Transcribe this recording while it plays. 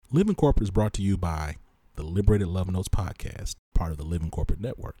Living Corporate is brought to you by the Liberated Love Notes podcast, part of the Living Corporate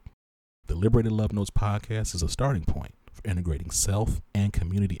Network. The Liberated Love Notes podcast is a starting point for integrating self and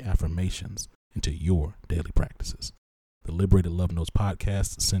community affirmations into your daily practices. The Liberated Love Notes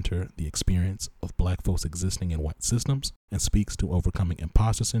podcast center the experience of Black folks existing in white systems and speaks to overcoming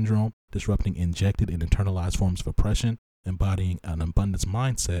imposter syndrome, disrupting injected and internalized forms of oppression, embodying an abundance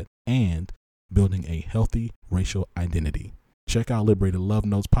mindset, and building a healthy racial identity. Check out Liberated Love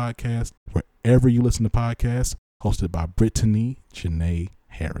Notes podcast wherever you listen to podcasts, hosted by Brittany Janae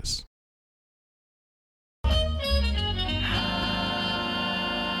Harris.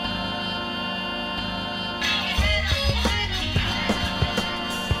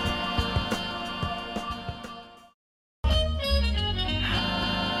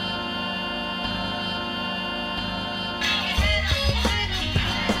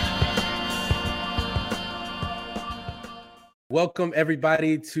 Welcome,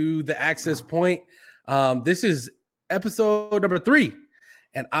 everybody, to the Access Point. This is episode number 3,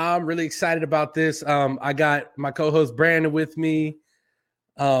 and I'm really excited about this. I got my co-host Brandon with me,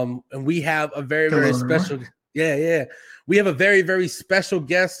 and we have a very special. We have a very special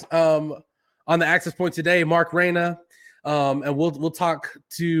guest on the Access Point today, Mark Reyna. And we'll talk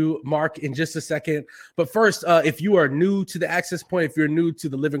to Mark in just a second. But first, if you are new to the Access Point, if you're new to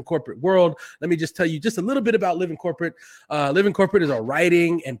the Living Corporate world, let me just tell you just a little bit about Living Corporate. Living Corporate is a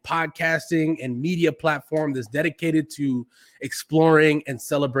writing and podcasting and media platform that's dedicated to exploring and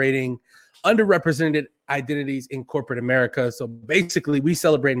celebrating underrepresented identities in corporate America. So basically, we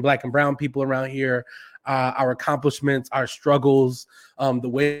celebrating Black and brown people around here, our accomplishments, our struggles, the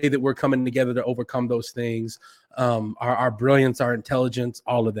way that we're coming together to overcome those things, our brilliance, our intelligence,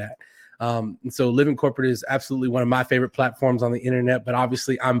 all of that. And so Living Corporate is absolutely one of my favorite platforms on the internet, but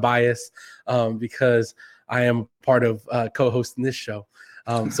obviously I'm biased because I am part of co-hosting this show.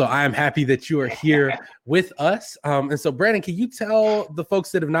 So I am happy that you are here with us. And so Brandon, can you tell the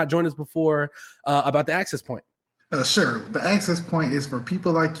folks that have not joined us before about the Access Point? Sure. The Access Point is for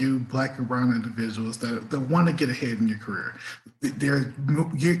people like you, Black and brown individuals that want to get ahead in your career.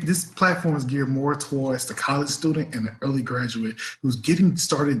 This platform is geared more towards the college student and the early graduate who's getting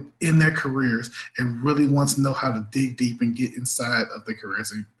started in their careers and really wants to know how to dig deep and get inside of their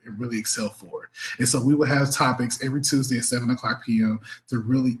careers and really excel for it. And so we will have topics every Tuesday at 7:00 p.m.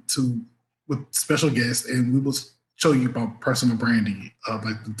 with special guests, and we will show you about personal branding,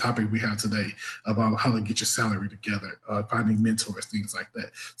 like the topic we have today, about how to get your salary together, finding mentors, things like that.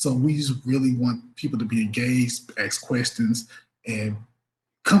 So we just really want people to be engaged, ask questions, and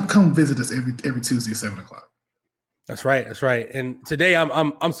come visit us every Tuesday at 7:00. That's right. And today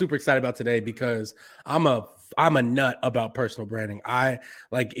I'm super excited about today because I'm a nut about personal branding.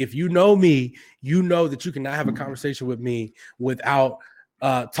 If you know me, you know that you cannot have a conversation with me without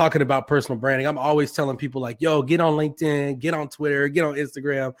talking about personal branding. I'm always telling people like, yo, get on LinkedIn, get on Twitter, get on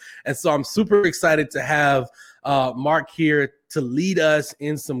Instagram. And so I'm super excited to have Mark here to lead us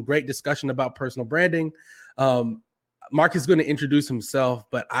in some great discussion about personal branding. Mark is going to introduce himself,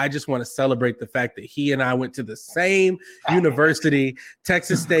 but I just want to celebrate the fact that he and I went to the same university,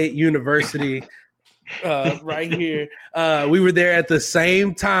 Texas State University, right here. We were there at the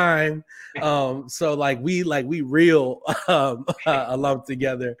same time. So we real alum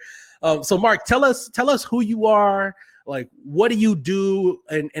together. So Mark, tell us who you are, like what do you do,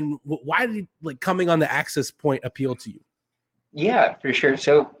 and why did coming on the Access Point appeal to you? Yeah, for sure.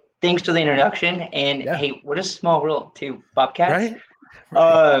 So thanks for the introduction, and hey, what a small world too, Bobcats.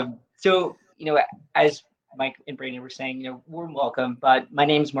 Right? So as Mike and Brandon were saying, warm welcome, but my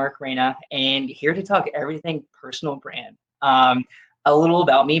name's Mark Reyna, and here to talk everything personal brand. A little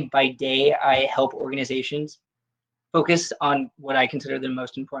about me. By day, I help organizations focus on what I consider the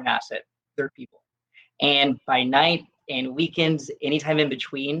most important asset, their people. And by night and weekends, anytime in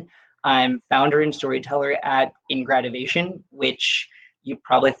between, I'm founder and storyteller at Ingradivation, which you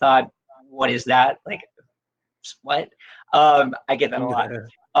probably thought, what is that? Like, what? I get that a lot.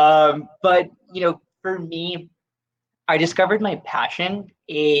 But for me, I discovered my passion.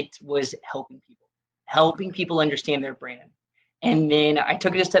 It was helping people understand their brand. And then I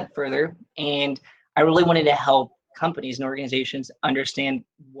took it a step further, and I really wanted to help companies and organizations understand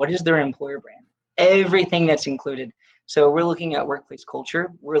what is their employer brand, everything that's included. So we're looking at workplace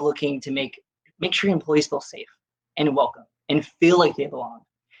culture. We're looking to make sure employees feel safe and welcome and feel like they belong.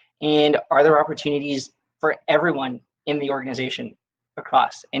 And are there opportunities for everyone in the organization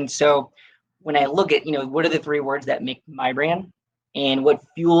across? And so when I look at, what are the 3 words that make my brand and what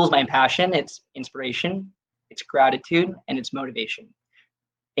fuels my passion, it's inspiration, it's gratitude, and it's motivation.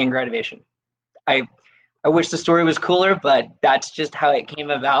 Ingradivation. I I wish the story was cooler, but that's just how it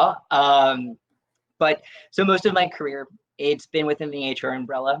came about. But so most of my career, it's been within the HR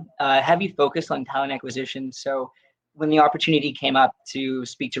umbrella, heavy focus on talent acquisition. So when the opportunity came up to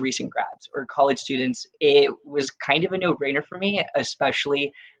speak to recent grads or college students, it was kind of a no-brainer for me,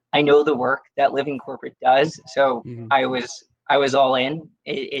 especially I know the work that Living Corporate does. So I was all in.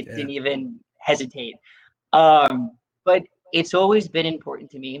 It didn't even hesitate. But it's always been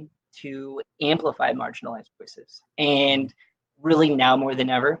important to me to amplify marginalized voices, and really now more than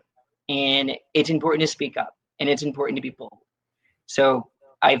ever. And it's important to speak up, and it's important to be bold. So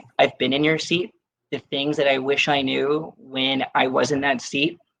I've been in your seat. The things that I wish I knew when I was in that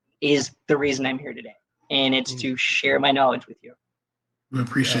seat is the reason I'm here today. And it's to share my knowledge with you. We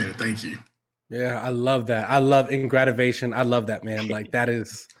appreciate it. Thank you. Yeah, I love that. I love ingratitude. I love that, man. Like that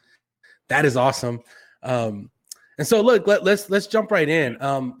is awesome. And so look, let's jump right in.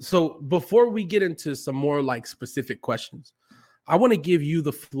 So before we get into some more like specific questions, I want to give you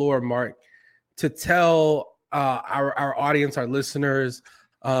the floor, Mark, to tell our audience, our listeners,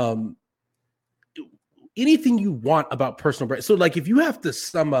 anything you want about personal brand. So like if you have to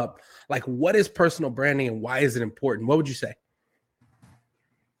sum up like what is personal branding and why is it important, what would you say?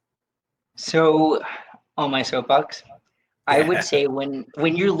 So on my soapbox, I would say when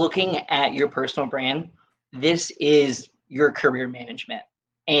you're looking at your personal brand, this is your career management.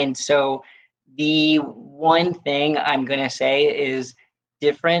 And so the one thing I'm going to say is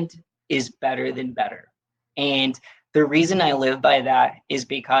different is better than better. And the reason I live by that is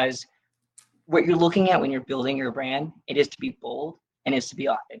because what you're looking at when you're building your brand, it is to be bold and it's to be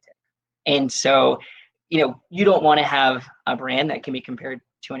authentic. And so, you don't want to have a brand that can be compared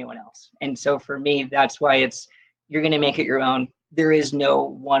to anyone else. And so for me, that's why you're going to make it your own. There is no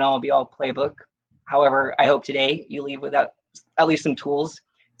one all be all playbook. However, I hope today you leave with at least some tools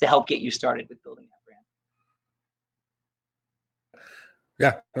to help get you started with building that brand.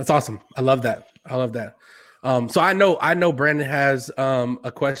 Yeah, that's awesome. I love that. So I know Brandon has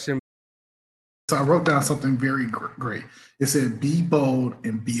a question. So I wrote down something very great. It said, be bold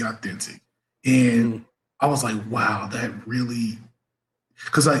and be authentic. And I was like, wow, that really,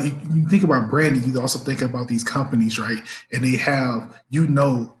 because you think about branding, you also think about these companies, right? And they have,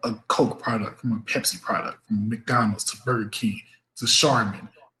 a Coke product from a Pepsi product, from McDonald's to Burger King to Charmin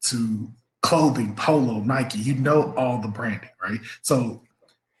to clothing, Polo, Nike, all the branding, right? So,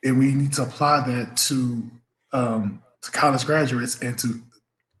 and we need to apply that to college graduates and to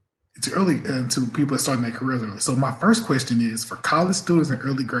people starting their careers early. So my first question is for college students and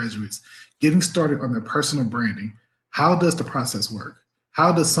early graduates getting started on their personal branding, how does the process work?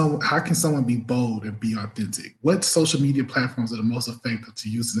 How can someone be bold and be authentic? What social media platforms are the most effective to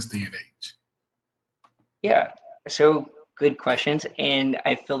use in this day and age? Yeah, so good questions. And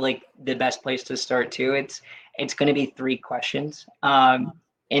I feel like the best place to start too, it's going to be 3 questions. And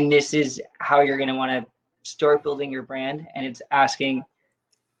this is how you're going to want to start building your brand. And it's asking,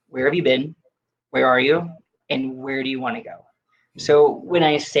 where have you been? Where are you? And where do you want to go? So when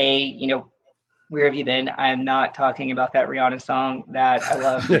I say, where have you been? I'm not talking about that Rihanna song that I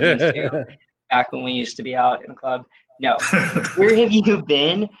love back when we used to be out in the club. No, where have you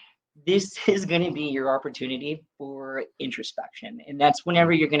been? This is going to be your opportunity for introspection. And that's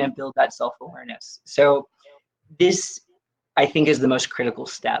whenever you're going to build that self-awareness. So this, I think, is the most critical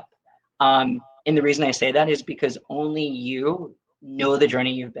step. And the reason I say that is because only you know the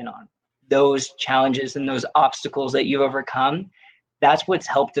journey you've been on, those challenges and those obstacles that you've overcome. That's what's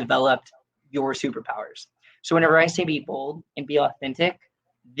helped develop your superpowers. So whenever I say be bold and be authentic,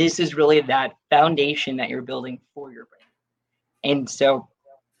 this is really that foundation that you're building for your brand. And so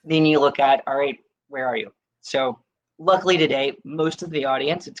then you look at, all right, where are you? So luckily today, most of the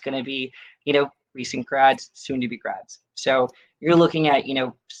audience, it's going to be, recent grads, soon to be grads. So you're looking at,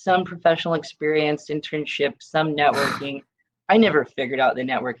 some professional experience, internship, some networking. I never figured out the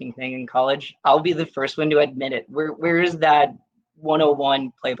networking thing in college. I'll be the first one to admit it. Where is that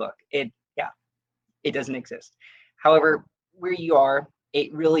 101 playbook? It doesn't exist. However, where you are,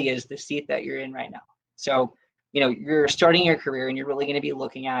 it really is the seat that you're in right now. So, you're starting your career and you're really going to be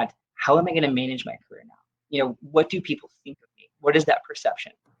looking at, how am I going to manage my career now? What do people think of me? What is that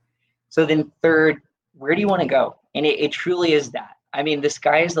perception? So then third, where do you want to go? And it truly is that. I mean, the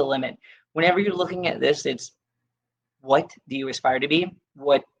sky is the limit. Whenever you're looking at this, it's, what do you aspire to be?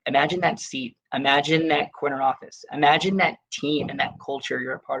 Imagine that seat, imagine that corner office, imagine that team and that culture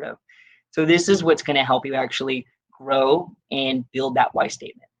you're a part of. So this is what's going to help you actually grow and build that why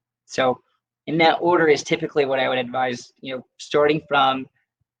statement. So in that order is typically what I would advise, starting from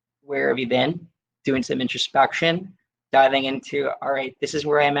where have you been, doing some introspection, diving into, all right, this is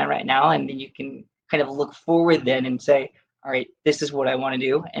where I'm at right now. And then you can kind of look forward then and say, all right, this is what I want to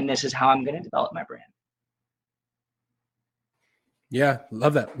do, and this is how I'm going to develop my brand. Yeah,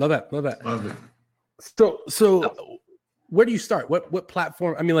 love that. Love it. So where do you start? What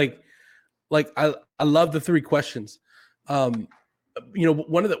platform? I mean, like I love the 3 questions. One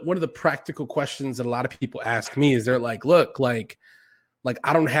of the practical questions that a lot of people ask me is they're like, look, like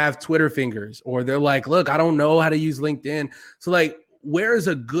I don't have Twitter fingers, or they're like, look, I don't know how to use LinkedIn. So like, what's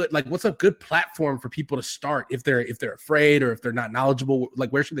a good platform for people to start if they're afraid or if they're not knowledgeable?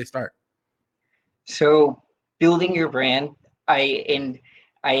 Like, where should they start? So building your brand,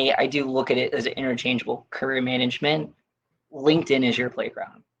 I do look at it as an interchangeable. Career management, LinkedIn is your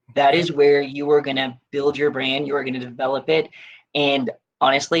playground. That is where you are going to build your brand. You are going to develop it. And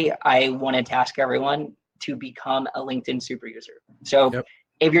honestly, I want to task everyone to become a LinkedIn super user. So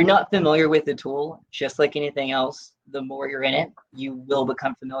if you're not familiar with the tool, just like anything else, the more you're in it, you will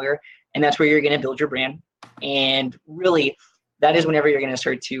become familiar. And that's where you're going to build your brand. And really, that is whenever you're going to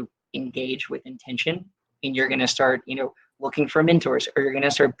start to engage with intention, and you're going to start, looking for mentors, or you're going to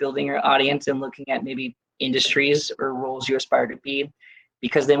start building your audience and looking at maybe industries or roles you aspire to be.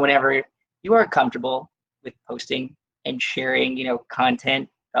 Because then whenever you are comfortable with posting and sharing, content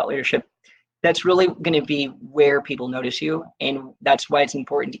about leadership, that's really going to be where people notice you. And that's why it's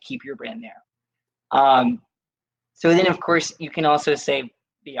important to keep your brand there. So then, of course, you can also say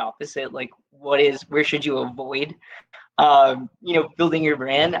the opposite, like where should you avoid, building your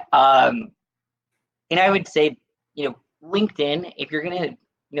brand? And I would say, LinkedIn, if you're going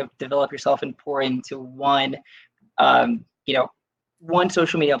to, develop yourself and pour into one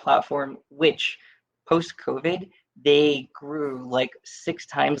social media platform, which post-COVID, they grew like 6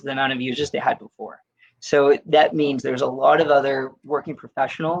 times the amount of users they had before. So that means there's a lot of other working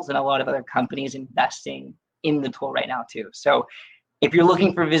professionals and a lot of other companies investing in the tool right now too. So if you're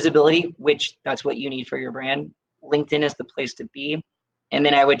looking for visibility, which that's what you need for your brand, LinkedIn is the place to be. And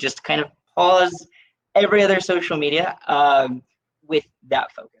then I would just kind of pause every other social media with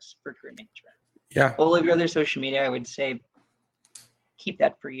that focus for career management. Yeah. All of your other social media, I would say, keep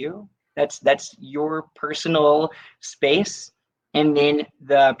that for you. That's your personal space. And then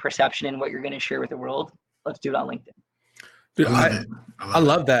the perception and what you're going to share with the world, let's do it on LinkedIn. Dude, I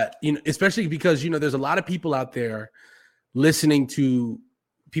love that. Especially because, there's a lot of people out there listening to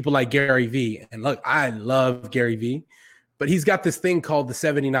people like Gary Vee. And look, I love Gary Vee, but he's got this thing called the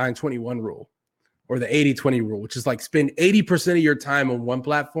 79-21 rule, or the 80-20 rule, which is like spend 80% of your time on one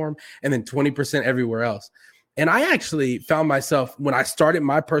platform and then 20% everywhere else. And I actually found myself, when I started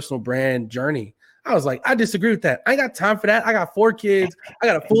my personal brand journey, I was like, I disagree with that. I ain't got time for that. I got 4 kids. I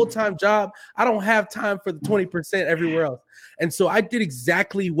got a full-time job. I don't have time for the 20% everywhere else. And so I did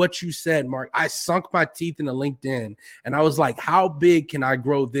exactly what you said, Mark. I sunk my teeth into LinkedIn, and I was like, how big can I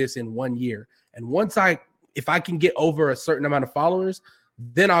grow this in 1 year? And if I can get over a certain amount of followers,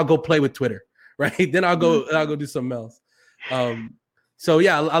 then I'll go play with Twitter, right? Then I'll go do something else. So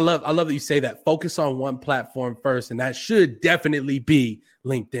yeah, I love that you say that. Focus on one platform first, and that should definitely be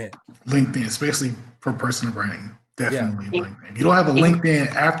LinkedIn. LinkedIn, especially for personal branding. Definitely LinkedIn. If you don't have a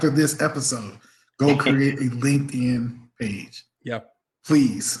LinkedIn after this episode, go create a LinkedIn page. Yeah.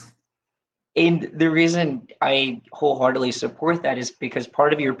 Please. And the reason I wholeheartedly support that is because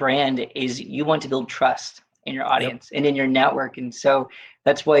part of your brand is you want to build trust in your audience and in your network. And so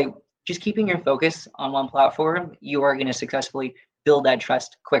that's why just keeping your focus on one platform, you are going to successfully build that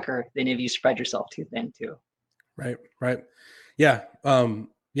trust quicker than if you spread yourself too thin too. Right. Yeah.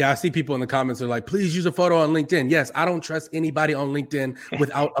 I see people in the comments are like, please use a photo on LinkedIn. Yes, I don't trust anybody on LinkedIn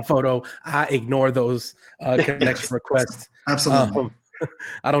without a photo. I ignore those connection requests. Absolutely.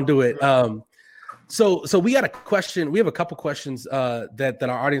 I don't do it. So we got a question. We have a couple questions that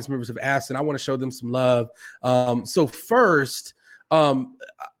our audience members have asked, and I want to show them some love. So first, I'm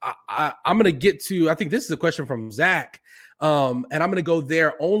going to get to, I think this is a question from Zach. And I'm going to go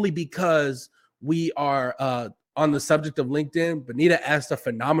there only because we are on the subject of LinkedIn. Benita asked a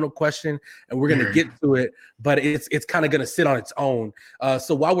phenomenal question, and we're going to get to it, but it's kind of going to sit on its own.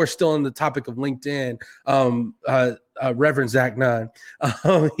 So while we're still on the topic of LinkedIn, Reverend Zach Nunn,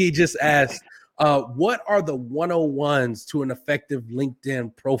 he just asked, what are the 101s to an effective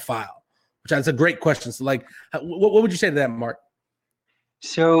LinkedIn profile? Which is a great question. So like, what would you say to that, Mark?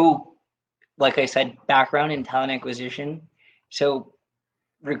 So like I said, background in talent acquisition. So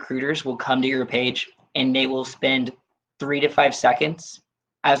recruiters will come to your page and they will spend 3 to 5 seconds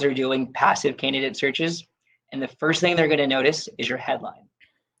as they're doing passive candidate searches. And the first thing they're going to notice is your headline.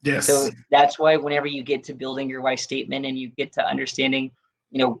 Yes. So that's why whenever you get to building your why statement and you get to understanding,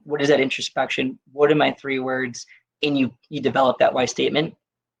 what is that introspection? What are my 3 words? And you develop that why statement.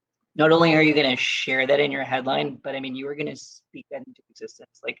 not only are you going to share that in your headline, but I mean, you are going to speak that into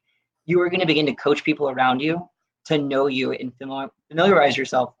existence. Like, you are going to begin to coach people around you to know you and familiarize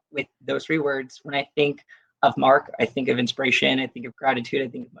yourself with those 3 words. When I think of Mark, I think of inspiration, I think of gratitude, I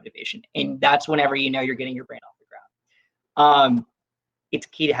think of motivation. And that's whenever you know you're getting your brand off the ground. It's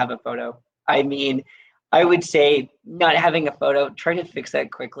key to have a photo. I mean, I would say not having a photo, try to fix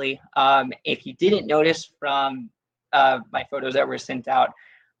that quickly. If you didn't notice from my photos that were sent out,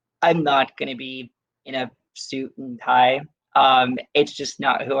 I'm not going to be in a suit and tie. It's just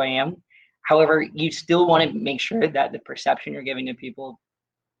not who I am. However, you still want to make sure that the perception you're giving to people,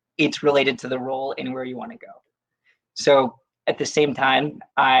 it's related to the role and where you want to go. So at the same time,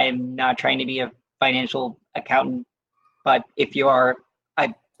 I'm not trying to be a financial accountant, but if you are,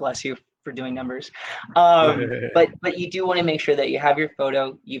 I bless you for doing numbers. But you do want to make sure that you have your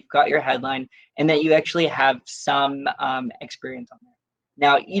photo, you've got your headline, and that you actually have some experience on there.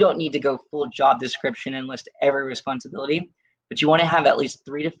 Now, you don't need to go full job description and list every responsibility, but you want to have at least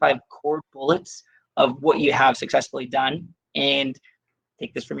 3 to 5 core bullets of what you have successfully done, and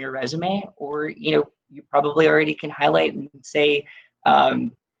take this from your resume, or, you probably already can highlight and say,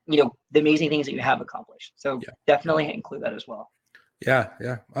 the amazing things that you have accomplished. So definitely include that as well. Yeah.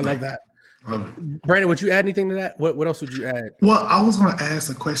 I love that. Brandon, would you add anything to that? What else would you add? Well, I was going to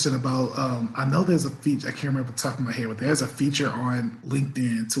ask a question about, I know there's a feature, I can't remember the top of my head, but there's a feature on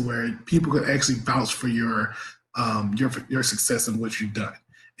LinkedIn to where people could actually vouch for your success and what you've done.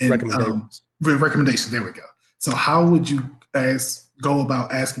 And recommendations, there we go. So how would you go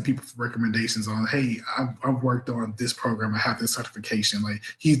about asking people for recommendations on, hey, I've worked on this program, I have this certification, like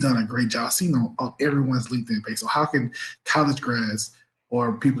he's done a great job, seen on everyone's LinkedIn page. So how can college grads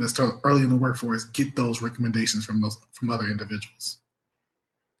or people that start early in the workforce get those recommendations from other individuals?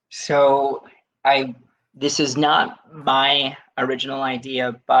 So this is not my original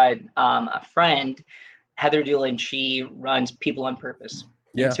idea, but a friend, Heather Doolin, she runs People on Purpose.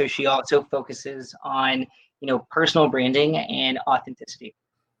 Yeah. And so she also focuses on, personal branding and authenticity.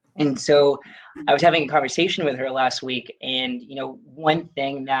 And so I was having a conversation with her last week, and, one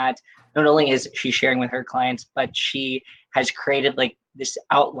thing that not only is she sharing with her clients, but she has created like this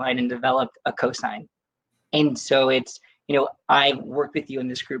outline and developed a cosign. And so it's, I've worked with you in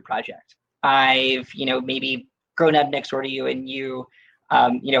this group project. I've, maybe grown up next door to you, and you,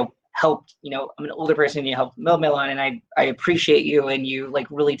 helped, I'm an older person, and you helped mow my lawn, and I appreciate you, and you like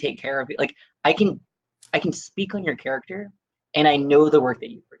really take care of it. Like I can speak on your character, and I know the work that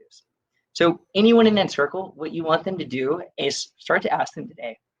you produce. So anyone in that circle, what you want them to do is start to ask them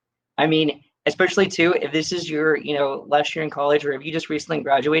today. I mean, especially too, if this is your, last year in college, or if you just recently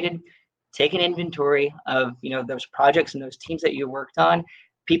graduated, take an inventory of, those projects and those teams that you worked on,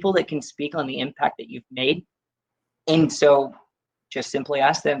 people that can speak on the impact that you've made. And so just simply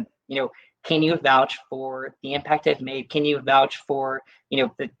ask them, can you vouch for the impact I've made? Can you vouch for,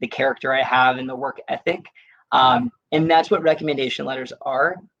 the character I have and the work ethic? And that's what recommendation letters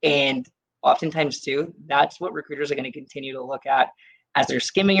are. And oftentimes too, that's what recruiters are going to continue to look at as they're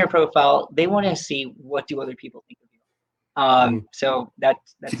skimming your profile. They want to see, what do other people think of you? So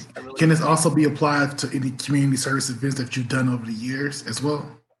that's a really— Can this also be applied to any community service events that you've done over the years as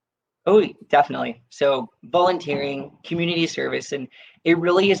well? Oh, definitely. So volunteering, community service, and it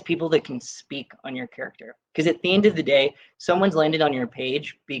really is people that can speak on your character. Because at the end of the day, someone's landed on your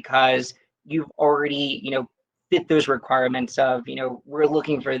page because you've already, fit those requirements of, we're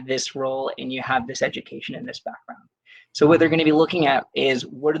looking for this role, and you have this education and this background. So what they're going to be looking at is,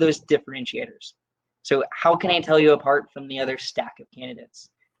 what are those differentiators? So how can I tell you apart from the other stack of candidates?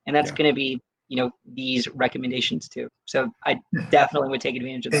 And that's going to be, these recommendations too. So I definitely would take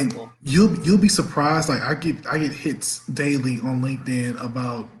advantage of that tool. You'll be surprised. Like I get hits daily on LinkedIn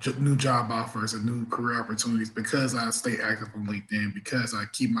about new job offers and new career opportunities because I stay active on LinkedIn, because I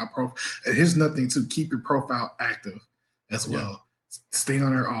keep my profile. And here's nothing to keep your profile active as well. Stay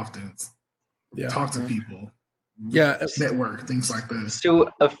on there often. Talk to people. Network, things like this. So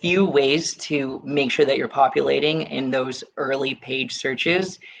a few ways to make sure that you're populating in those early page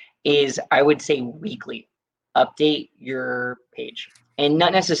searches is, I would say, weekly update your page, and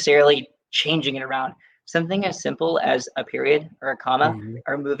not necessarily changing it around. Something as simple as a period or a comma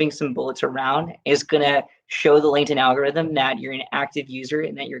or moving some bullets around is going to show the LinkedIn algorithm that you're an active user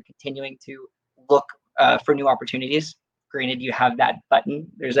and that you're continuing to look for new opportunities. Granted, you have that button.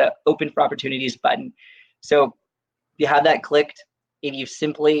 There's a open for opportunities button. So if you have that clicked, if you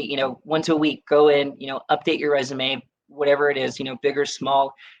simply, once a week go in, update your resume, whatever it is, big or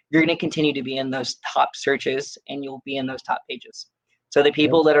small, you're going to continue to be in those top searches, and you'll be in those top pages. So the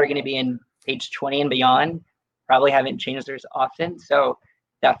people that are going to be in page 20 and beyond probably haven't changed theirs often. So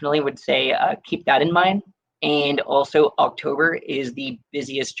definitely would say keep that in mind. And also October is the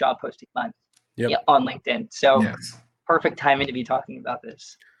busiest job posting month on LinkedIn. So perfect timing to be talking about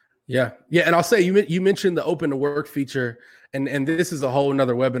this. Yeah. And I'll say you mentioned the open to work feature, and this is a whole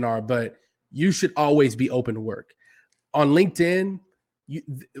nother webinar, but you should always be open to work. On LinkedIn, you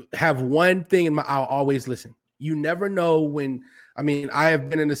have one thing in I'll always listen. You never know when, I have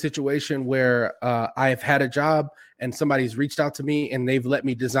been in a situation where I have had a job and somebody's reached out to me and they've let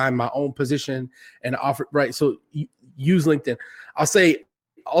me design my own position and offer, right? So use LinkedIn. I'll say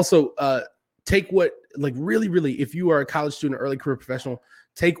also take what, like really, if you are a college student, early career professional,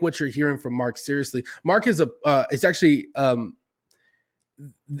 take what you're hearing from Mark seriously. Mark is it's actually,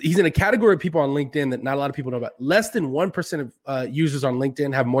 he's in a category of people on LinkedIn that not a lot of people know about. Less than 1% of users on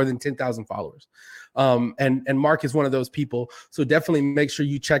LinkedIn have more than 10,000 followers. And Mark is one of those people. So definitely make sure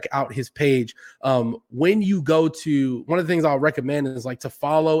you check out his page. When you go to, one of the things I'll recommend is like to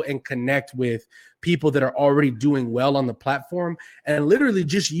follow and connect with people that are already doing well on the platform and literally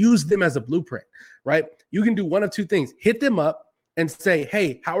just use them as a blueprint, right? You can do one of two things: hit them up and say,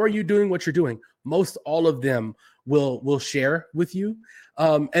 hey, how are you doing what you're doing? Most all of them will share with you.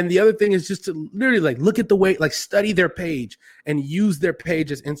 And the other thing is just to literally like look at the way, like study their page and use their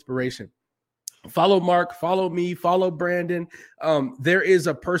page as inspiration. Follow Mark, follow me, follow Brandon. There is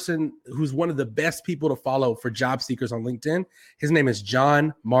a person who's one of the best people to follow for job seekers on LinkedIn. His name is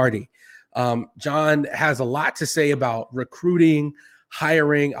John Marty. John has a lot to say about recruiting,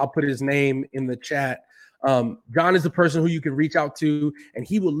 hiring. I'll put his name in the chat. John is the person who you can reach out to, and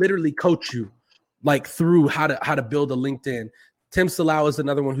he will literally coach you like through how to build a LinkedIn. Tim Salau is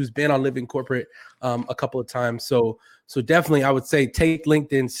another one who's been on Living Corporate a couple of times. So definitely I would say take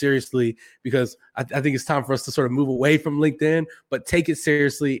LinkedIn seriously, because I think it's time for us to sort of move away from LinkedIn, but take it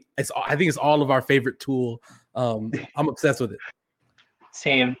seriously. I think it's all of our favorite tool. I'm obsessed with it.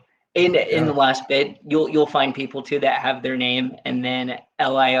 Same. In the last bit, you'll find people too that have their name and then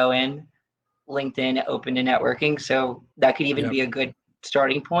LION, LinkedIn Open to Networking. So that could even be a good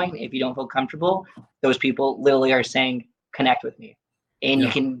starting point. If you don't feel comfortable, those people literally are saying, connect with me, and you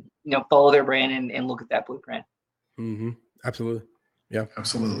can follow their brand and look at that blueprint. Absolutely. Yeah,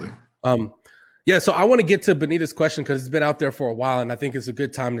 absolutely. So I want to get to Benita's question because it's been out there for a while, and I think it's a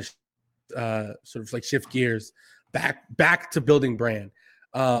good time to sort of like shift gears back to building brand.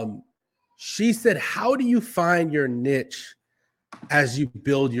 She said, how do you find your niche as you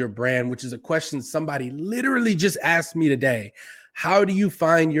build your brand? Which is a question somebody literally just asked me today. How do you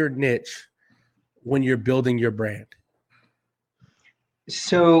find your niche when you're building your brand?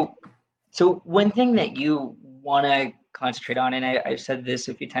 So one thing that you want to concentrate on, and I've said this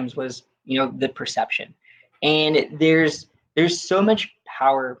a few times, was the perception. And there's so much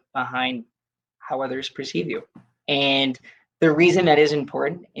power behind how others perceive you. And the reason that is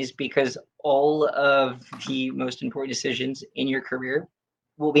important is because all of the most important decisions in your career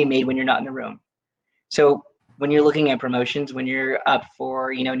will be made when you're not in the room. So when you're looking at promotions, when you're up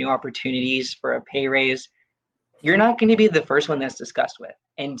for new opportunities for a pay raise, you're not going to be the first one that's discussed with.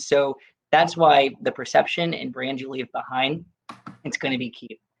 And so that's why the perception and brand you leave behind, it's going to be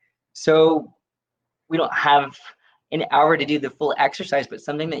key. So we don't have an hour to do the full exercise, but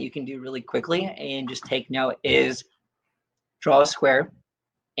something that you can do really quickly and just take note is draw a square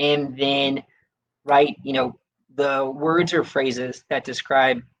and then write, the words or phrases that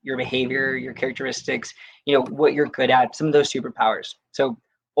describe your behavior, your characteristics, what you're good at, some of those superpowers. So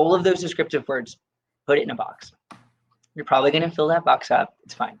all of those descriptive words, put it in a box. You're probably going to fill that box up.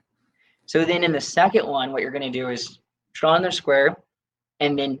 It's fine. So then in the second one, what you're going to do is draw on the square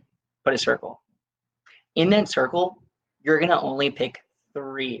and then put a circle. In that circle, you're going to only pick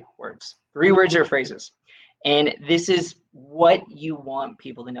 3 words or phrases. And this is what you want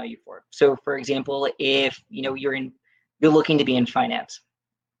people to know you for. So for example, if you're looking to be in finance,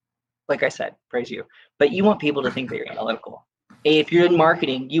 like I said, praise you, but you want people to think that you're analytical. If you're in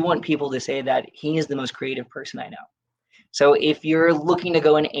marketing, you want people to say that he is the most creative person I know. So if you're looking to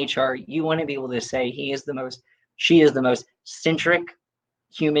go in HR, you want to be able to say she is the most centric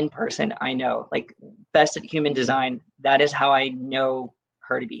human person I know, like best at human design. That is how I know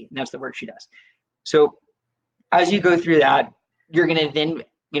her to be. And that's the work she does. So as you go through that, you're going to then,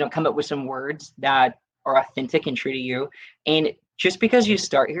 come up with some words that are authentic and true to you. And just because you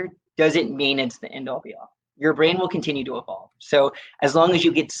start here doesn't mean it's the end all be all. Your brain will continue to evolve. So as long as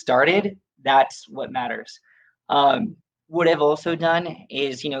you get started, that's what matters. What I've also done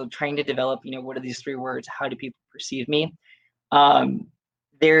is, trying to develop, what are these 3 words? How do people perceive me? I've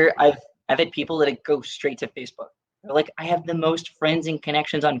had people that go straight to Facebook. They're like, I have the most friends and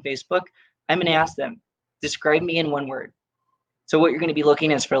connections on Facebook. I'm going to ask them, describe me in 1 word. So what you're going to be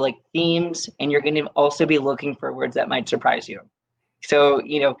looking is for like themes, and you're going to also be looking for words that might surprise you. So,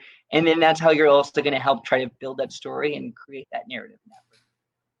 and then that's how you're also going to help try to build that story and create that narrative.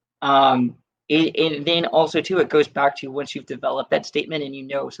 And then also too, it goes back to once you've developed that statement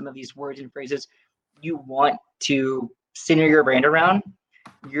and some of these words and phrases you want to center your brand around,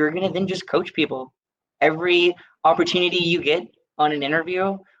 you're going to then just coach people. Every opportunity you get on an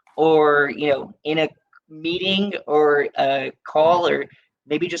interview or, in a meeting or a call or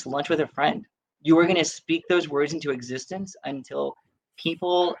maybe just lunch with a friend, you are going to speak those words into existence until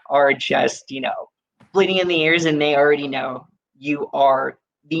people are just, bleeding in the ears and they already know you are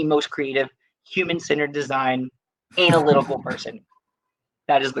the most creative, human-centered design, analytical person.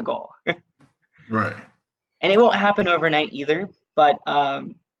 That is the goal. Right. And it won't happen overnight either. But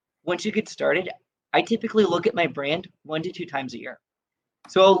once you get started, I typically look at my brand 1 to 2 times a year.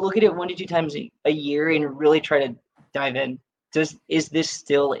 So I'll look at it 1 to 2 times a year and really try to dive in. Is this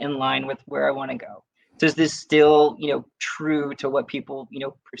still in line with where I want to go? Does this still, true to what people,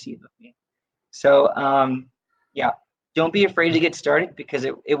 perceive of me? So, don't be afraid to get started because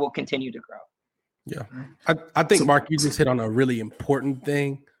it will continue to grow. Yeah. I think, Mark, you just hit on a really important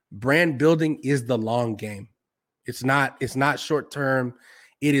thing. Brand building is the long game. It's not short term.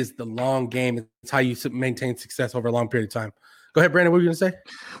 It is the long game. It's how you maintain success over a long period of time. Go ahead, Brandon. What were you going to say?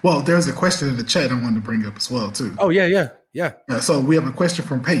 Well, there's a question in the chat I wanted to bring up as well, too. Oh, yeah. So we have a question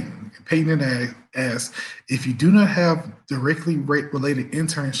from Peyton. Peyton asks, if you do not have directly related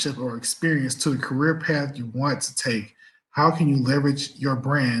internship or experience to the career path you want to take, how can you leverage your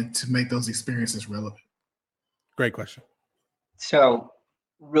brand to make those experiences relevant? Great question. So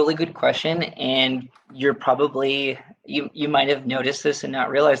really good question. And you're probably, you might have noticed this and not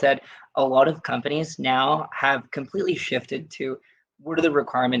realized that a lot of companies now have completely shifted to what are the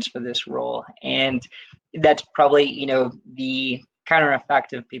requirements for this role. And that's probably, the counter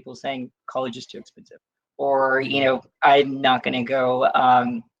effect of people saying college is too expensive, or, I'm not going to go,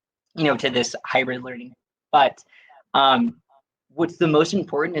 to this hybrid learning. But what's the most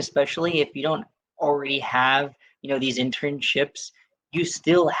important, especially if you don't already have, these internships, you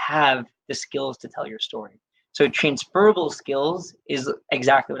still have the skills to tell your story. So transferable skills is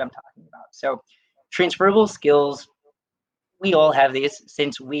exactly what I'm talking about. So transferable skills, we all have these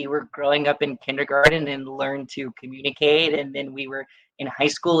since we were growing up in kindergarten and learned to communicate. And then we were in high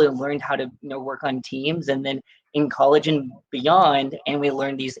school and learned how to, work on teams. And then in college and beyond, and we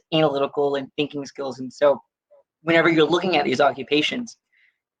learned these analytical and thinking skills. And so whenever you're looking at these occupations,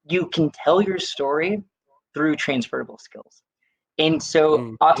 you can tell your story through transferable skills. And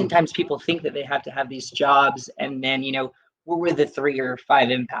so oftentimes people think that they have to have these jobs and then, what were the 3 or 5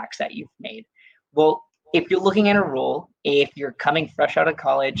 impacts that you've made? Well, if you're looking at a role, if you're coming fresh out of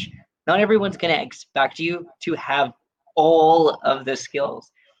college, not everyone's going to expect you to have all of the skills,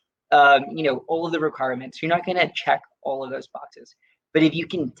 all of the requirements. You're not going to check all of those boxes. But if you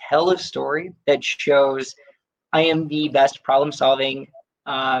can tell a story that shows I am the best problem-solving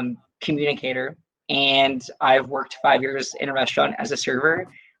communicator, and I've worked 5 years in a restaurant as a server,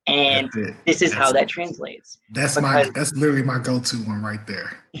 and this is how that translates. That's literally my go-to one right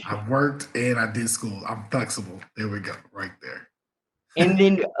there. I worked and I did school. I'm flexible. There we go, right there. And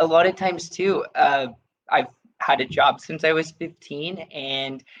then a lot of times too, I've had a job since I was 15,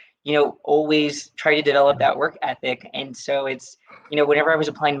 and always try to develop that work ethic. And so it's whenever I was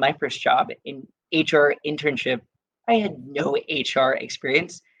applying my first job in HR internship, I had no HR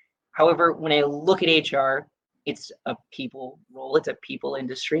experience. However, when I look at HR, it's a people role, it's a people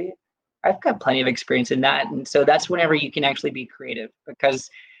industry. I've got plenty of experience in that. And so that's whenever you can actually be creative, because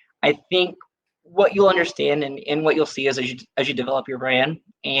I think what you'll understand and what you'll see is as you develop your brand,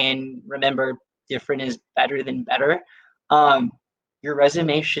 and remember, different is better than better. Your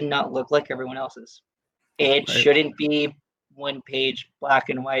resume should not look like everyone else's. It shouldn't be 1 page, black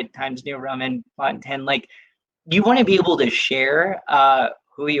and white, Times New Roman, font 10. Like, you want to be able to share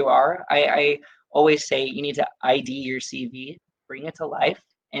who you are. I always say you need to ID your CV, bring it to life,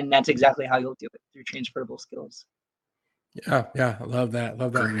 and that's exactly how you'll do it, through transferable skills. Yeah, I love that.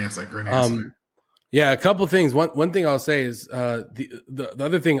 Great answer. Yeah, a couple of things. One thing I'll say is the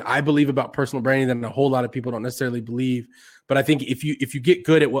other thing I believe about personal branding that a whole lot of people don't necessarily believe, but I think if you get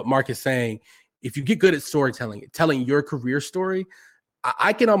good at what Mark is saying, if you get good at storytelling, telling your career story,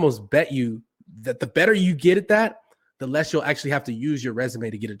 I can almost bet you that the better you get at that, the less you'll actually have to use your resume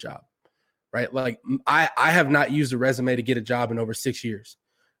to get a job, right? Like I have not used a resume to get a job in over 6 years,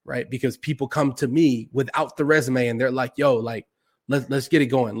 right? Because people come to me without the resume and they're like, yo, like, let's get it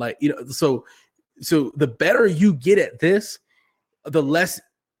going. Like, so the better you get at this, the less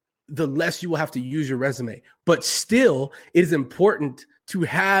the less you will have to use your resume. But still, it is important to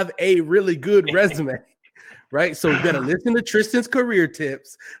have a really good resume, right? So you got to listen to Tristan's career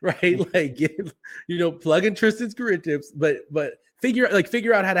tips, right? Like, plug in Tristan's career tips, but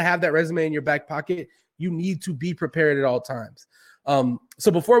figure out how to have that resume in your back pocket. You need to be prepared at all times.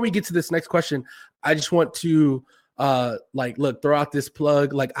 So before we get to this next question, I just want to throw out this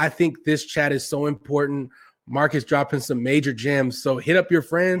plug. Like, I think this chat is so important. Mark is dropping some major gems. So hit up your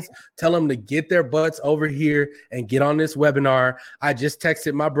friends, tell them to get their butts over here and get on this webinar. I just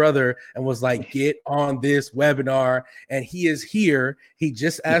texted my brother and was like, get on this webinar. And he is here. He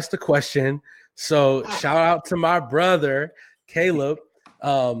just asked a question. So shout out to my brother, Caleb,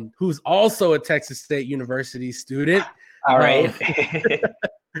 who's also a Texas State University student. All right.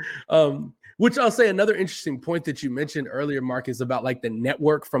 Which I'll say another interesting point that you mentioned earlier, Mark, is about like the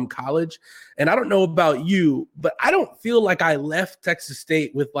network from college. And I don't know about you, but I don't feel like I left Texas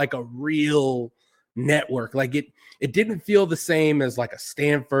State with like a real network. Like it didn't feel the same as like a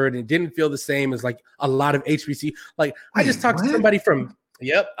Stanford. It didn't feel the same as like a lot of HBC. Like I just talked to somebody from,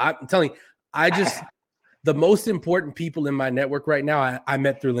 I'm telling you, the most important people in my network right now, I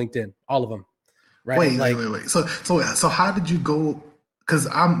met through LinkedIn, all of them. Right. Wait. So how did you go? Because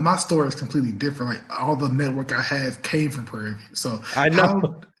my story is completely different. Like all the network I have came from Prairie View. So I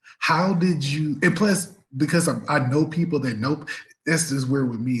know. How did you? And plus, because I know people that know. This is weird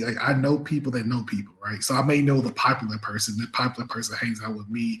with me. Like I know people that know people, right? So I may know the popular person. The popular person hangs out with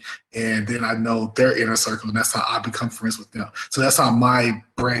me, and then I know their inner circle, and that's how I become friends with them. So that's how my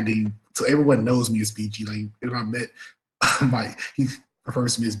branding. So everyone knows me as BG. Like when I met he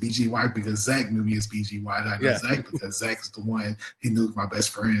refers to me as BGY because Zach knew me as BGY. And I know Zach because Zach is the one he knew my best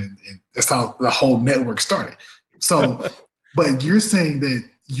friend, and that's how the whole network started. So, but you're saying that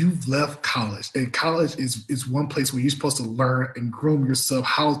you've left college, and college is one place where you're supposed to learn and groom yourself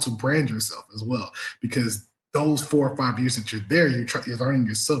how to brand yourself as well, because those 4 or 5 years that you're there, you're learning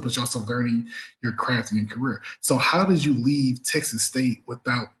yourself, but you're also learning your craft and your career. So how did you leave Texas State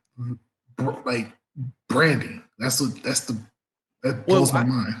without like branding? That blows my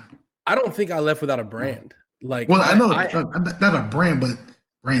mind. I don't think I left without a brand. Like, well, I know not a brand, but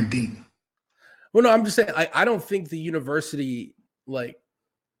branding. Well, no, I'm just saying I don't think the university like,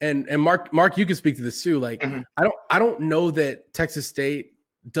 and Mark, you can speak to this too. Like, I don't know that Texas State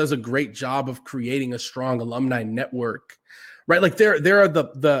does a great job of creating a strong alumni network, right? Like there are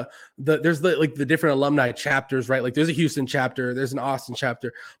there's the different alumni chapters, right? Like there's a Houston chapter, there's an Austin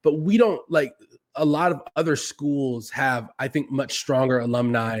chapter, but we don't like. A lot of other schools have, I think, much stronger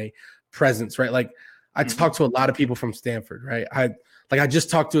alumni presence, right? Like I talked to a lot of people from Stanford, right? I just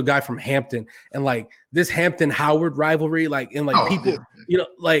talked to a guy from Hampton, and like this Hampton Howard rivalry, like, and like people,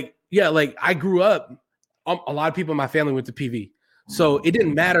 like I grew up, a lot of people in my family went to PV. So it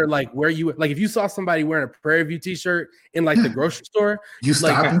didn't matter like where you, like if you saw somebody wearing a Prairie View t-shirt in like the grocery store, you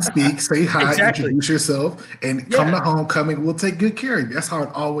stop and speak, say hi, introduce yourself, and come to homecoming. We'll take good care of you. That's how it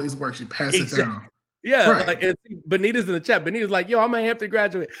always works. You pass it down. Yeah, right. Like Benita's in the chat. Benita's like, yo, I'm a Hampton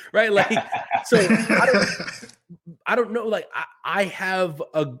graduate, right? Like, so I don't know. Like I have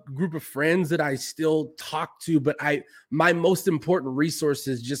a group of friends that I still talk to, but my most important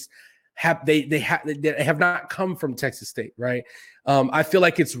resources just they have not come from Texas State, right? I feel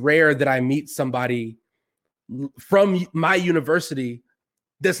like it's rare that I meet somebody from my university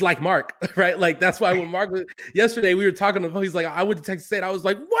that's like Mark, right? Like that's why when Mark was yesterday, we were talking to him. He's like, I went to Texas State. I was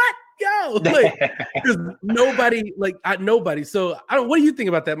like, what? Yo, like there's nobody, like nobody. So what do you think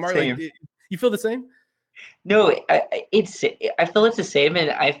about that, Mark? Like, you feel the same? No, I feel it's the same, and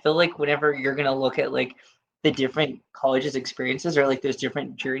I feel like whenever you're gonna look at like the different colleges' experiences or like those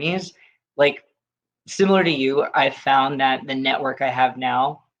different journeys, like similar to you, I found that the network I have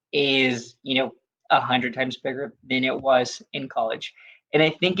now is 100 times bigger than it was in college, and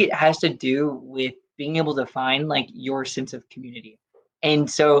I think it has to do with being able to find like your sense of community. And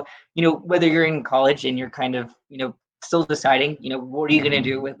so, whether you're in college and you're kind of, still deciding, what are you going to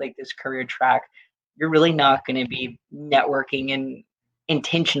do with like this career track, you're really not going to be networking and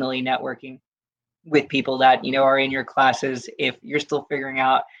intentionally networking with people that, are in your classes if you're still figuring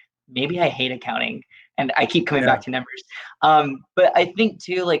out, maybe I hate accounting and I keep coming back to numbers. But I think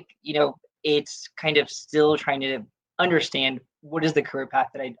too, like, it's kind of still trying to understand what is the career path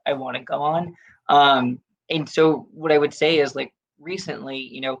that I want to go on. And so what I would say is like,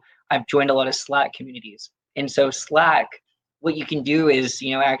 recently, I've joined a lot of Slack communities. And so Slack, what you can do is,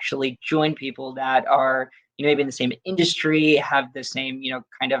 actually join people that are, maybe in the same industry, have the same,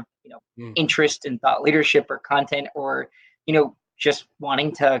 kind of, interest in thought leadership or content, or, just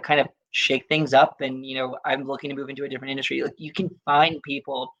wanting to kind of shake things up. And, I'm looking to move into a different industry. Like you can find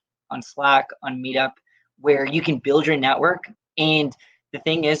people on Slack, on Meetup, where you can build your network. And the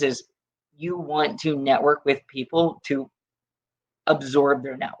thing is you want to network with people to absorb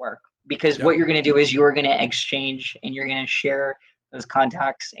their network, because what you're going to do is you're going to exchange and you're going to share those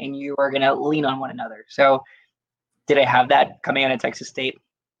contacts and you are going to lean on one another. So did I have that coming out of Texas State?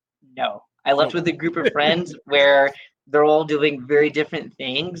 No. I left with a group of friends where they're all doing very different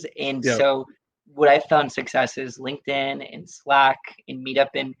things. And so what I found success is LinkedIn and Slack and Meetup,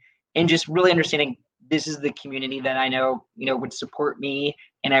 and just really understanding this is the community that I know, would support me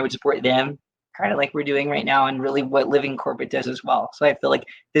and I would support them, kind of like we're doing right now, and really what Living Corporate does as well. So I feel like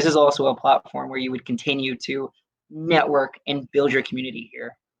this is also a platform where you would continue to network and build your community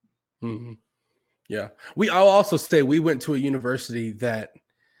here. Mm-hmm. Yeah. I'll also say we went to a university that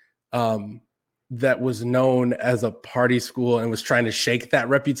was known as a party school and was trying to shake that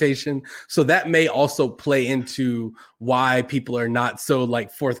reputation. So that may also play into why people are not so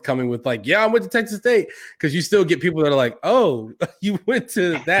like forthcoming with like, yeah, I went to Texas State, because you still get people that are like, oh, you went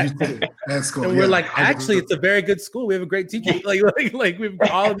to that school. And we're like, actually, it's a very good school. We have a great teacher. like we've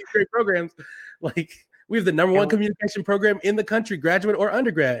got all of these great programs. Like, we have the number one communication program in the country, graduate or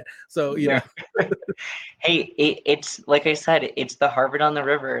undergrad. So, Hey, it's like I said, it's the Harvard on the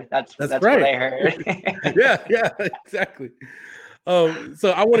river. That's right. What I heard. yeah, exactly.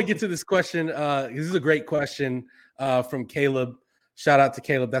 So I want to get to this question. This is a great question from Caleb. Shout out to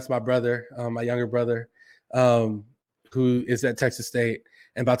Caleb. That's my brother, my younger brother, who is at Texas State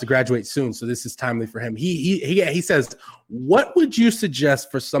and about to graduate soon. So this is timely for him. He says, what would you suggest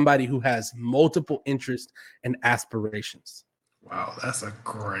for somebody who has multiple interests and aspirations? Wow, that's a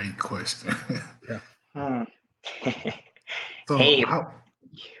great question. Yeah. So hey,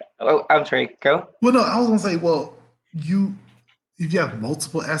 I'm sorry, go. Well, no, I was gonna say, if you have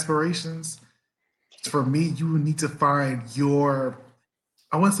multiple aspirations, for me, you would need to find your,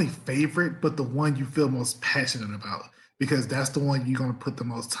 I wouldn't say favorite, but the one you feel most passionate about, because that's the one you're going to put the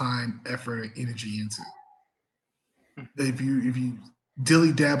most time, effort, and energy into. If you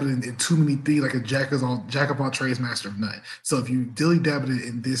dilly dabble in too many things, like a jack of all trades, master of none. So if you dilly dabble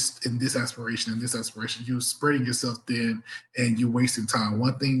in this aspiration, you're spreading yourself thin and you're wasting time.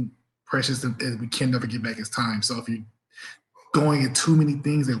 One thing precious that we can never get back is time. So if you're going in too many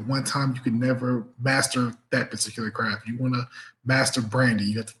things at one time, you can never master that particular craft. You want to master branding,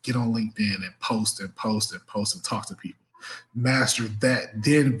 you have to get on LinkedIn and post and talk to people. Master that,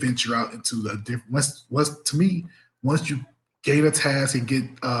 then venture out into a different. To me, once you gain a task and get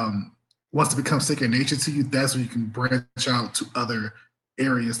once it becomes second nature to you, that's when you can branch out to other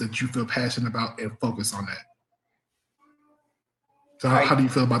areas that you feel passionate about and focus on that. So how do you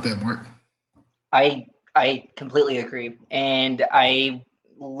feel about that, Mark? I completely agree. And I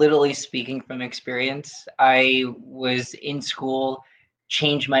literally, speaking from experience, I was in school,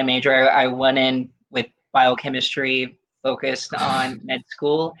 changed my major. I went in with biochemistry, focused on med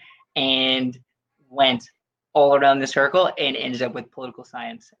school, and went all around the circle and ended up with political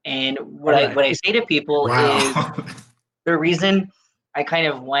science. And what I say to people is the reason I kind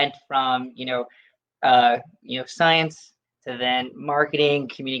of went from science to then marketing,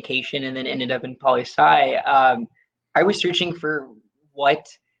 communication, and then ended up in poli-sci. I was searching for what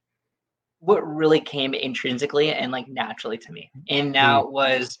really came intrinsically and like naturally to me, and that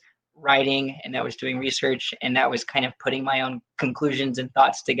was writing, and that was doing research, and that was kind of putting my own conclusions and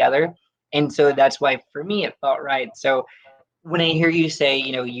thoughts together. And so that's why for me it felt right. So when I hear you say,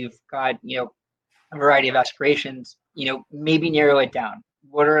 you've got a variety of aspirations, maybe narrow it down.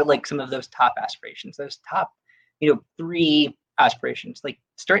 What are like some of those top aspirations, those top 3 aspirations? Like,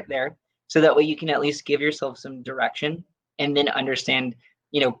 start there, so that way you can at least give yourself some direction, and then understand,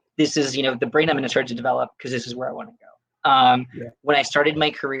 this is, the brain I'm going to start to develop, because this is where I want to go. When I started my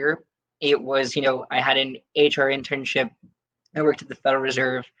career, it was, I had an HR internship. I worked at the Federal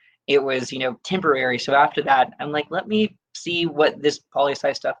Reserve. It was, temporary. So after that, I'm like, let me see what this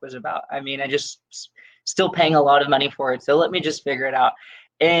poli-sci stuff was about. I mean, I just still paying a lot of money for it. So let me just figure it out.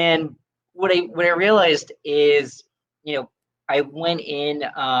 And what I realized is, I went in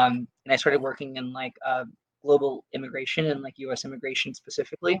and I started working in like global immigration and like U.S. immigration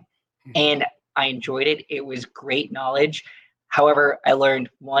specifically. And I enjoyed it. It was great knowledge. However, I learned,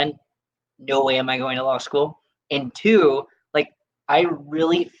 1, no way am I going to law school. And 2, like, I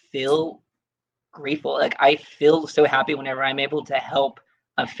really feel grateful. Like, I feel so happy whenever I'm able to help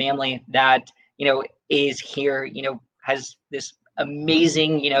a family that, is here, has this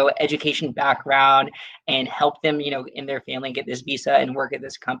amazing, education background, and help them, in their family get this visa and work at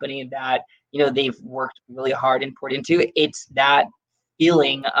this company that, they've worked really hard and poured into. It's that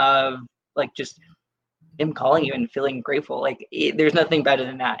feeling of like just them calling you and feeling grateful. Like there's nothing better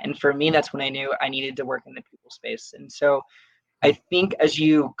than that. And for me, that's when I knew I needed to work in the people space. And so I think as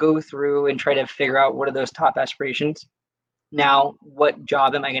you go through and try to figure out what are those top aspirations, now what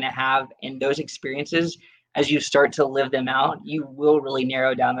job am I going to have, and those experiences, as you start to live them out, you will really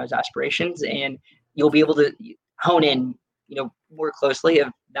narrow down those aspirations, and you'll be able to hone in, more closely if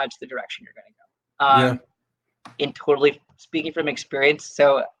that's the direction you're going to go. And totally speaking from experience,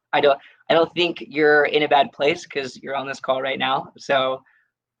 so I don't think you're in a bad place because you're on this call right now. So,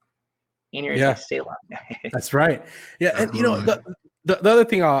 and you're in stay long. That's right. Yeah, and the other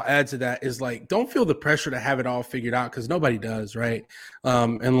thing I'll add to that is like, don't feel the pressure to have it all figured out, because nobody does, right?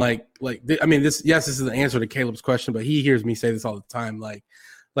 And this is the answer to Caleb's question, but he hears me say this all the time. Like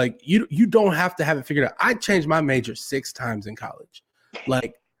you don't have to have it figured out. I changed my major 6 times in college.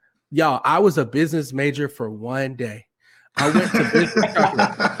 Like, y'all, I was a business major for one day. I went to business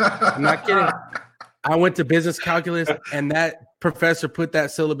calculus. I'm not kidding. I went to business calculus, and that professor put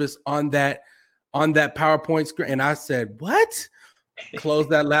that syllabus on that PowerPoint screen, and I said, "What?" Closed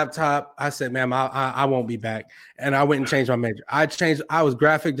that laptop. I said, "Ma'am, I won't be back." And I went and changed my major. I was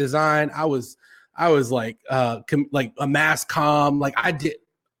graphic design. I was like a mass comm. Like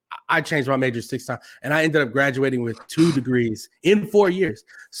I changed my major 6 times, and I ended up graduating with 2 degrees in 4 years.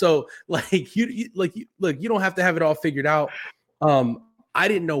 So like you don't have to have it all figured out. I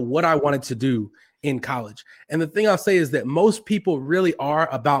didn't know what I wanted to do in college. And the thing I'll say is that most people really are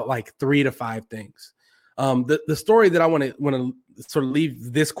about like 3 to 5 things. The story that I want to sort of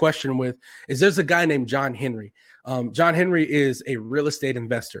leave this question with is there's a guy named John Henry. John Henry is a real estate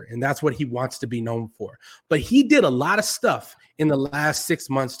investor, and that's what he wants to be known for. But he did a lot of stuff in the last 6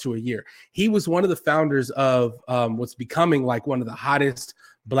 months to a year. He was one of the founders of what's becoming like one of the hottest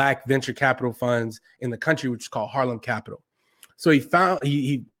Black venture capital funds in the country, which is called Harlem Capital. So he's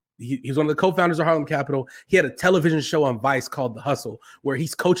one of the co-founders of Harlem Capital. He had a television show on Vice called The Hustle, where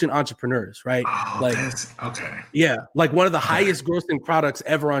he's coaching entrepreneurs, right? Okay. Yeah, like one of the highest grossing products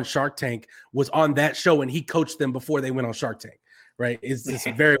ever on Shark Tank was on that show, and he coached them before they went on Shark Tank, right? It's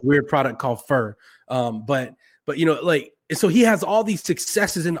a very weird product called Fur. But so he has all these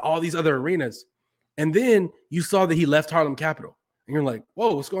successes in all these other arenas. And then you saw that he left Harlem Capital. And you're like,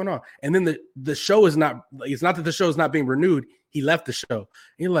 whoa, what's going on? And then the show is not, it's not that the show is not being renewed. He left the show. And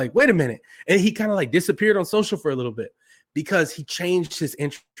you're like, wait a minute. And he kind of like disappeared on social for a little bit because he changed his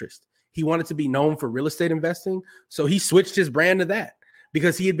interest. He wanted to be known for real estate investing. So he switched his brand to that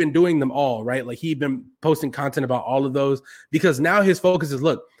because he had been doing them all, right? Like he'd been posting content about all of those because now his focus is,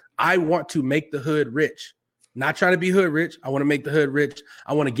 look, I want to make the hood rich. Not trying to be hood rich. I want to make the hood rich.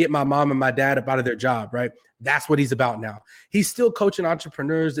 I want to get my mom and my dad up out of their job, right? That's what he's about now. He's still coaching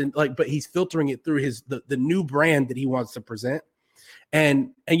entrepreneurs but he's filtering it through the new brand that he wants to present.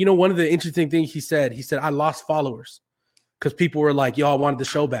 And one of the interesting things he said, I lost followers because people were like, yo, I wanted the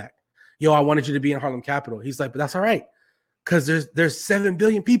show back. Yo, I wanted you to be in Harlem Capital. He's like, but that's all right. Because there's 7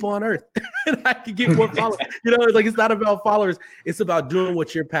 billion people on earth and I can get more followers. Like it's not about followers. It's about doing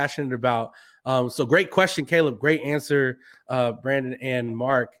what you're passionate about. So great question, Caleb. Great answer, Brandon and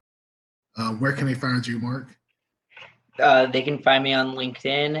Mark. Where can they find you, Mark? They can find me on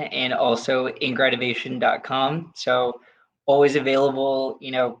LinkedIn and also ingrativation.com. So always available,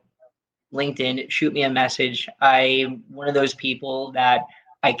 LinkedIn, shoot me a message. I'm one of those people that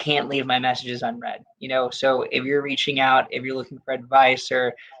I can't leave my messages unread, so if you're reaching out, if you're looking for advice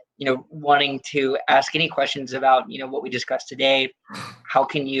or, wanting to ask any questions about, what we discussed today, how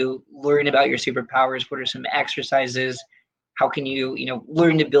can you learn about your superpowers? What are some exercises? How can you,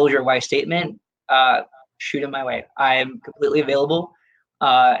 learn to build your why statement? Shoot them my way. I'm completely available,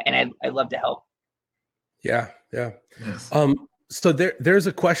 and I'd love to help. Yeah. Yes. So there's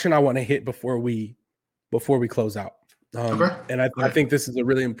a question I want to hit before we close out. Okay. And I think this is a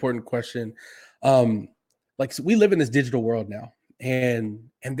really important question. So we live in this digital world now, and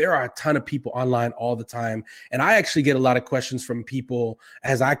there are a ton of people online all the time. And I actually get a lot of questions from people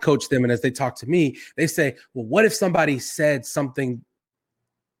as I coach them and as they talk to me. They say, well, what if somebody said something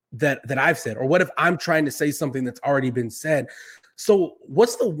that I've said, or what if I'm trying to say something that's already been said? So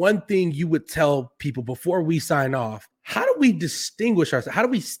what's the one thing you would tell people before we sign off? How do we distinguish ourselves? How do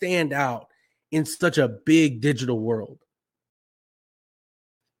we stand out in such a big digital world?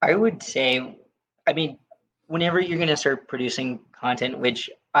 I would say, whenever you're going to start producing content, which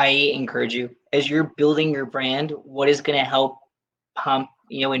I encourage you, as you're building your brand, what is going to help pump,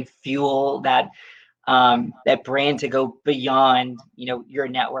 and fuel that brand to go beyond, your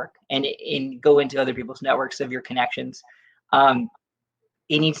network and go into other people's networks of your connections. It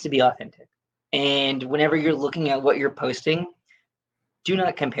needs to be authentic. And whenever you're looking at what you're posting, do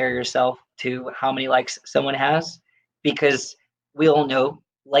not compare yourself to how many likes someone has, because we all know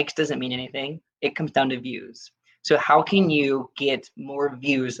likes doesn't mean anything. It comes down to views. So how can you get more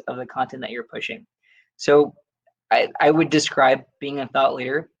views of the content that you're pushing? So I would describe being a thought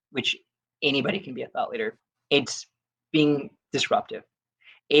leader, which anybody can be a thought leader. It's being disruptive.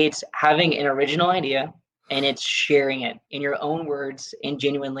 It's having an original idea and it's sharing it in your own words and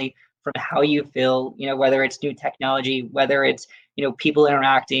genuinely from how you feel, whether it's new technology, whether it's, people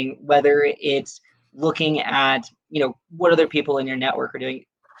interacting, whether it's looking at, what other people in your network are doing.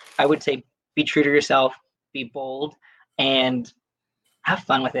 I would say be true to yourself, be bold, and have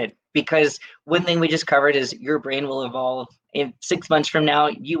fun with it. Because one thing we just covered is your brain will evolve. In 6 months from now,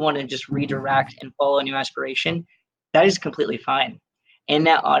 you want to just redirect and follow a new aspiration. That is completely fine. And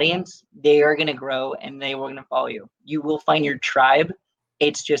that audience, they are going to grow and they are going to follow you. You will find your tribe.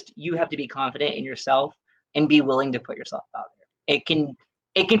 It's just you have to be confident in yourself and be willing to put yourself out there. It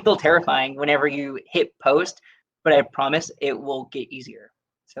can feel terrifying whenever you hit post, but I promise it will get easier.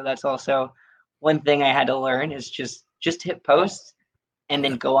 So that's also one thing I had to learn is just hit post and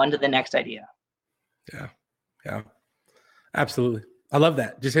then go on to the next idea. Yeah, absolutely. I love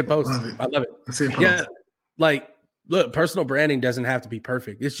that. Just hit post. I love it. Yeah, like look, personal branding doesn't have to be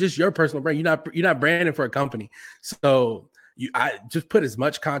perfect. It's just your personal brand. You're not branding for a company. So I just put as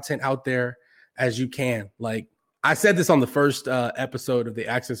much content out there as you can. Like I said this on the first episode of the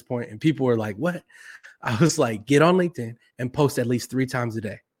Access Point, and people were like, "What?" I was like, "Get on LinkedIn and post at least 3 times a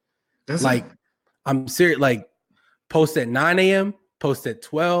day." I'm serious. Like post at 9 a.m., post at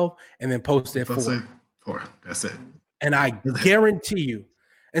 12, and then post at 4. 4. That's it. And I guarantee you.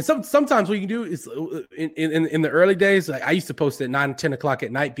 And sometimes what you can do is in the early days, like I used to post at 9, 10 o'clock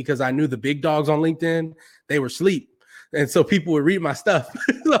at night because I knew the big dogs on LinkedIn, they were asleep. And so people would read my stuff.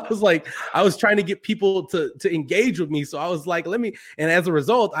 So I was trying to get people to engage with me. So I was like, and as a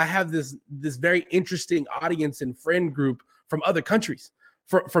result, I have this very interesting audience and friend group from other countries,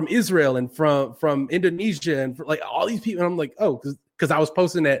 from Israel and from Indonesia and like all these people. And I'm like, oh, because I was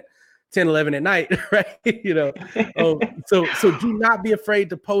posting at 10, 11 at night, right? So do not be afraid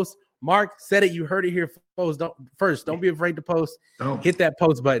to post. Mark said it. You heard it here first. Don't be afraid to post. Hit that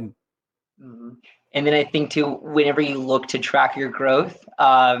post button. Mm-hmm. And then I think too, whenever you look to track your growth,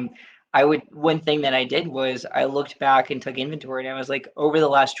 one thing that I did was I looked back and took inventory, and I was like, over the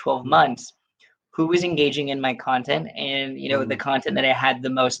last 12 months, who was engaging in my content, and the content that I had the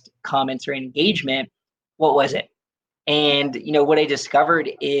most comments or engagement, what was it? And what I discovered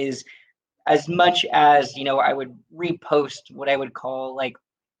is, as much as I would repost what I would call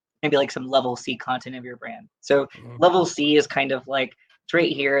maybe some level C content of your brand. So level C is kind of like it's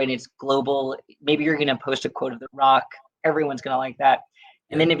right here and it's global. Maybe you're going to post a quote of The Rock. Everyone's going to like that.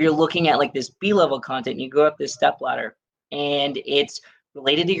 And then if you're looking at this B level content, you go up this step ladder and it's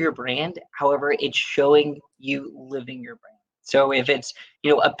related to your brand. However, it's showing you living your brand. So if it's,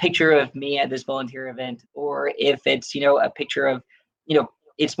 a picture of me at this volunteer event, or if it's, a picture of,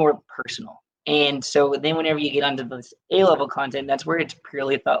 it's more personal. And so then whenever you get onto this A-level content, that's where it's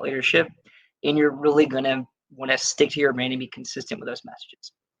purely thought leadership. And you're really going to want to stick to your brand and be consistent with those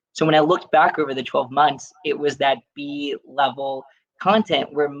messages. So when I looked back over the 12 months, it was that B-level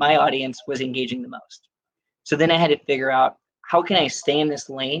content where my audience was engaging the most. So then I had to figure out, how can I stay in this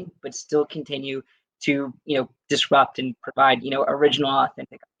lane, but still continue to, disrupt and provide, original,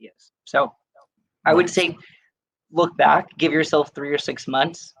 authentic ideas. So I would say, look back, give yourself 3 or 6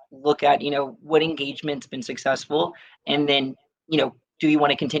 months, look at, what engagement's been successful. And then, do you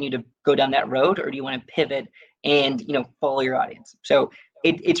want to continue to go down that road, or do you want to pivot and, follow your audience? So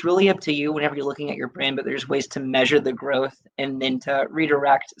it's really up to you whenever you're looking at your brand, but there's ways to measure the growth and then to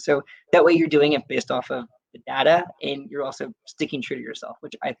redirect. So that way you're doing it based off of the data, and you're also sticking true to yourself,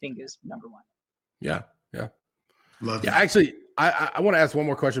 which I think is number one. Yeah. Love it. Actually, I want to ask one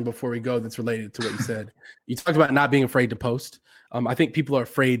more question before we go that's related to what you said. You talked about not being afraid to post. I think people are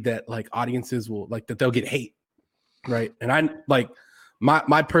afraid that audiences will that they'll get hate, right? And I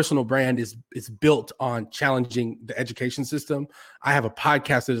my personal brand is built on challenging the education system. I have a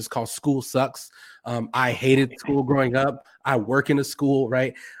podcast that is called School Sucks. I hated school growing up. I work in a school,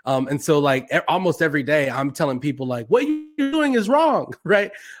 right? And so almost every day I'm telling people what you're doing is wrong,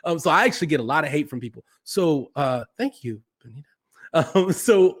 right? So I actually get a lot of hate from people. So thank you, Benita.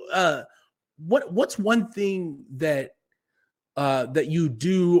 What's one thing that you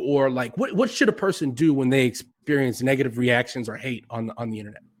do, or what should a person do when they experience negative reactions or hate on the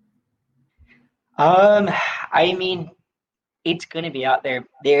internet? I mean, it's going to be out there.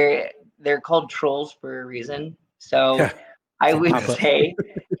 They're called trolls for a reason. So yeah. I would say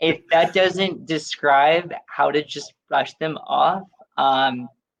if that doesn't describe how to just brush them off,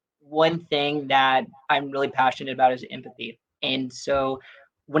 one thing that I'm really passionate about is empathy. And so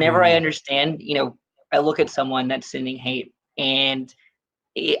whenever I understand, I look at someone that's sending hate and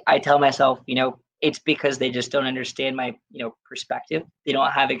I tell myself, it's because they just don't understand my, perspective. They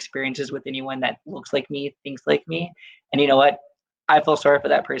don't have experiences with anyone that looks like me, thinks like me. And you know what? I feel sorry for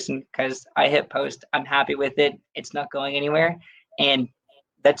that person because I hit post. I'm happy with it. It's not going anywhere. And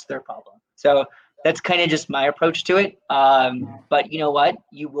that's their problem. So that's kind of just my approach to it. But you know what?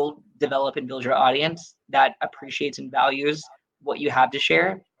 You will develop and build your audience that appreciates and values what you have to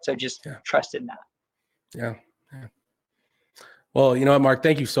share. So just trust in that. Yeah. Well, you know what, Mark,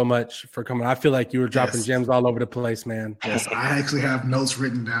 thank you so much for coming. I feel like you were dropping gems all over the place, man. Yes, I actually have notes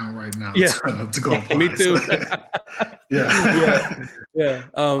written down right now to go apply. Me too. Yeah.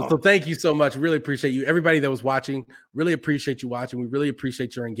 So thank you so much. Really appreciate you. Everybody that was watching, really appreciate you watching. We really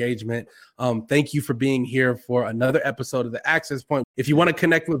appreciate your engagement. Thank you for being here for another episode of The Access Point. If you want to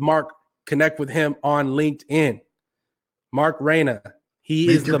connect with Mark, connect with him on LinkedIn. Mark Reyna. He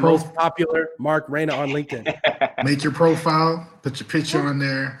is the most popular Mark Reyna on LinkedIn. Make your profile, put your picture on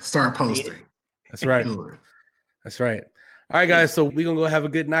there, start posting. That's right. That's right. All right, guys. So we're going to go have a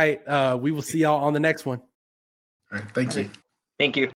good night. We will see y'all on the next one. All right. Thank you. Thank you.